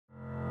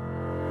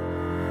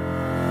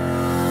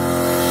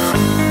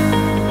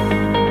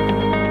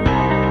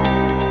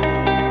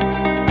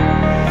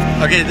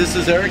Okay, this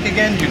is Eric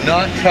again. Do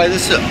not try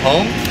this at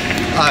home.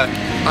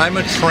 I'm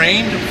a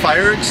trained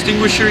fire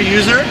extinguisher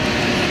user,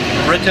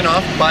 written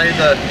off by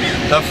the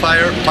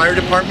fire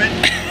department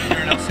here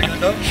in El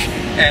Segundo,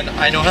 and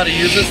I know how to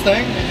use this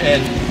thing,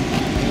 and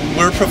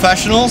we're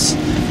professionals,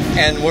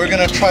 and we're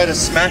gonna try to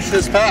smash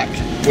this back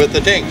with the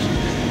dink,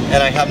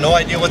 and I have no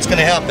idea what's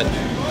gonna happen.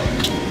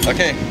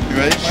 Okay, you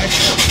ready, Mike?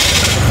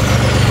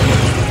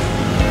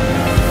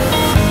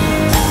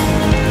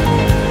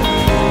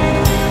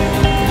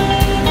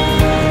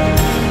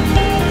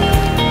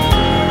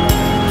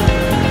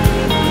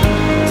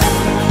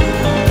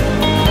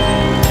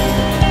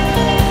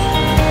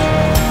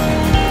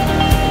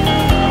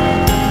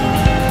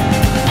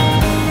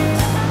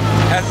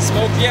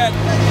 Yet.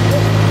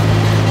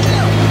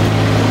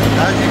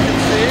 As you can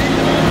see,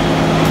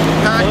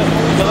 pack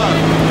pulls up.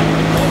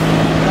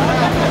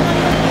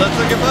 Let's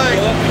look at Mike.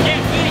 Hey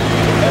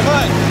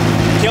Mike.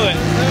 Kill it.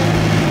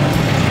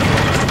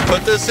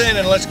 Put this in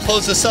and let's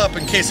close this up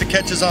in case it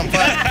catches on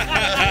fire.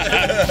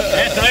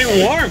 It's not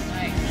even warm.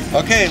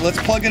 Okay, let's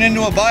plug it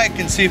into a bike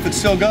and see if it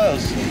still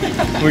goes.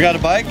 We got a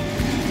bike?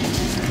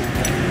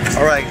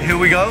 Alright, here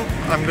we go.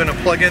 I'm going to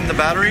plug in the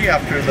battery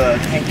after the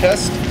tank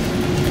test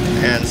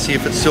and see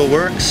if it still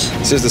works.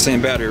 This is the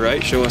same battery,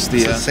 right? Show us the...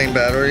 It's the same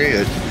battery.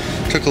 It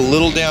took a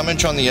little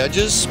damage on the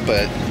edges,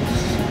 but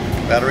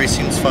battery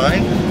seems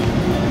fine.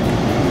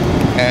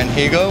 And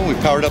here you go. We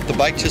powered up the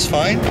bike just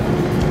fine.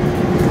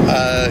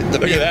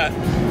 Look at that.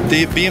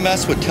 The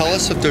BMS would tell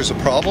us if there's a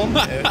problem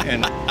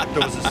and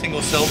there was a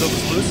single cell that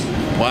was loose.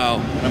 Wow.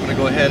 And I'm going to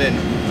go ahead and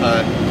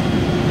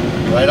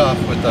right off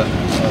with the...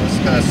 it's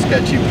kind of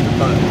sketchy with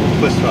the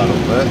twist throttle,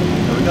 but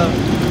here we go.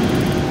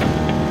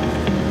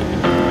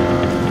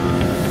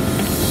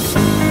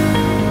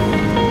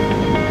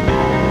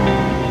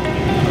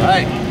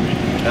 Alright,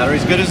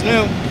 battery's good as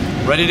new.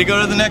 Ready to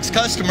go to the next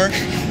customer.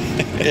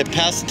 It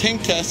passed the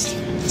tank test.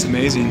 It's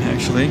amazing,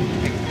 actually.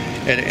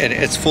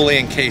 It's fully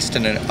encased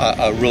in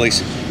a really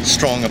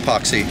strong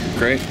epoxy.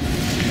 Great.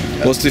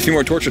 Well, let's do a few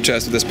more torture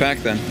tests with this pack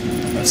then.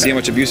 Okay. See how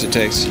much abuse it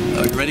takes.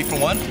 You ready for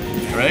one?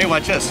 Ready?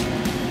 Watch this.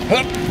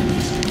 Hup.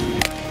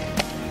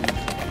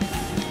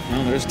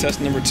 Well, there's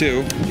test number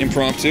 2.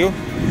 Impromptu.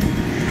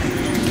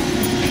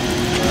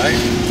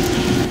 Alright.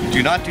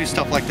 Do not do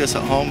stuff like this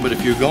at home, but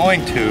if you're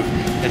going to,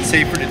 it's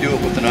safer to do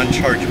it with an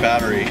uncharged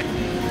battery.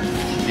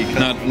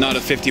 Because not a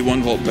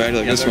 51 volt battery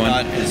like this one.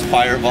 Not as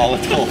fire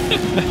volatile.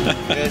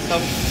 Okay, so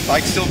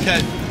bike still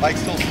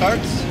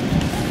starts,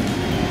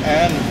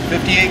 and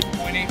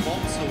 58.8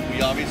 volts. So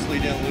we obviously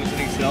didn't lose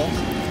any cells.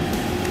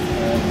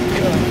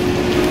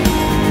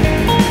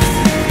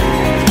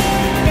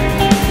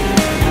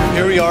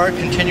 Here we are,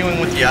 continuing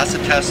with the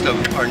acid test of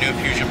our new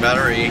Fusion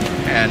battery,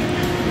 and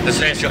this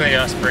is basically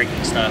us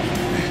breaking stuff.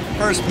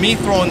 First, me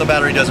throwing the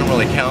battery doesn't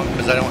really count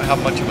because I don't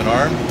have much of an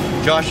arm.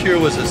 Josh here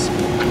was his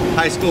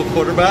high school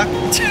quarterback.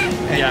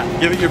 Yeah.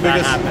 Give it your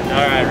biggest. That happened.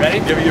 All right, ready?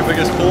 Give it your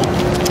biggest pull.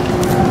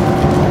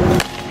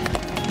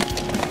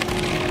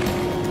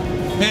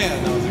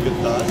 Man, that was a good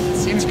toss.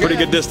 Seems pretty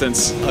good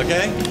distance.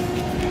 Okay.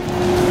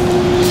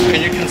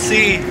 And you can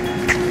see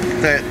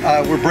that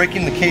we're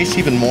breaking the case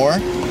even more.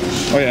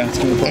 Oh yeah. It's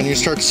gonna and you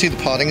start to see the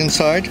potting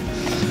inside.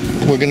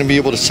 We're going to be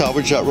able to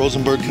salvage that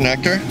Rosenberg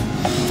connector.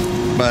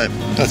 But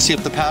let's see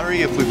if the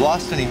battery, if we've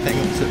lost anything,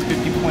 it's at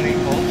 50.8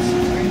 volts.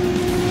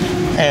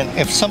 And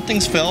if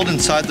something's failed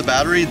inside the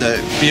battery, the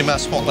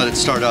BMS won't let it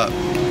start up.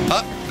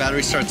 Up,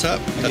 battery starts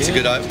up. That's a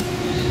good eye.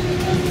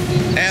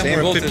 And Same we're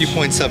at voltage.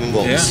 50.7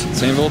 volts. Yeah,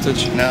 same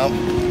voltage. Now,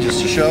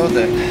 just to show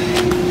that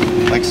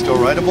bike's still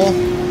rideable.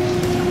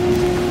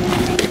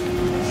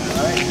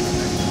 Alright.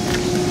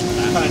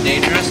 Kind of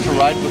dangerous to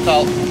ride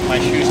without my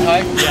shoes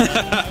tied.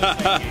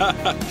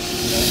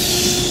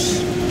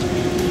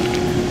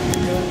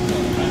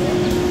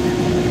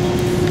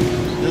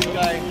 This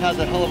guy has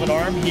a hell of an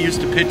arm. He used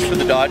to pitch for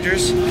the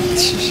Dodgers.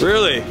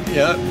 Really?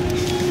 Yep.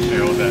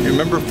 You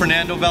remember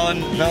Fernando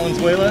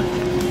Valenzuela?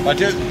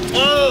 Watch it.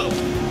 Oh!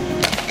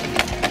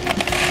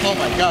 Oh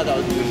my god, that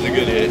was a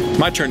good hit.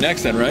 My turn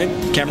next then, right?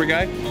 Camera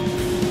guy?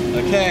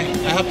 Okay,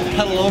 I have to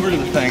pedal over to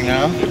the thing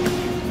now.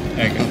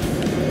 There you go.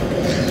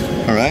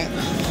 Alright.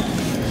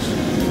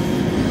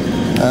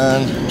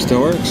 And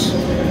Still works.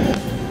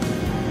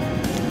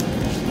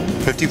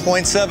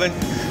 50.7.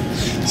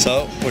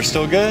 So, we're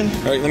still good.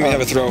 Alright, let me have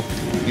a throw.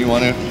 You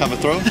want to have a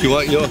throw?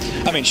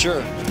 I mean,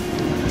 sure.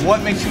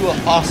 What makes you an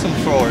awesome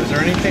thrower? Is there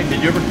anything?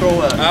 Did you ever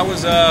throw a... I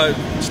was a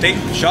state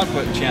shot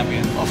put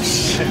champion. Oh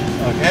shit.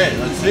 Okay,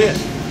 let's see it.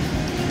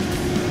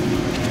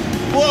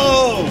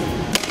 Whoa!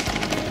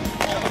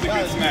 That was a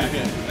good smack.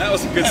 That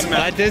was a good smack.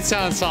 That did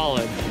sound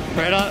solid.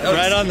 Right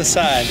on the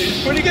side.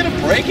 He's pretty good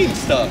at breaking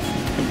stuff.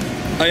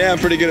 I am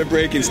pretty good at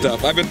breaking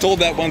stuff. I've been told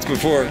that once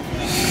before.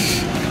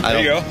 There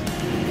you go.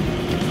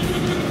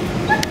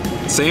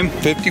 Same?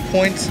 50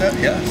 points?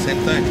 Yeah,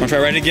 same thing. Want to try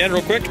riding again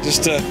real quick?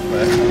 Just to...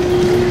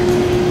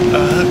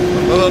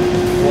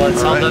 Well,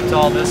 it's held up to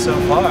all this so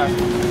far.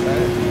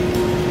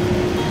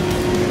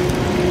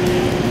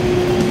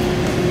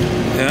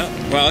 Yeah.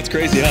 Wow, that's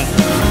crazy, huh?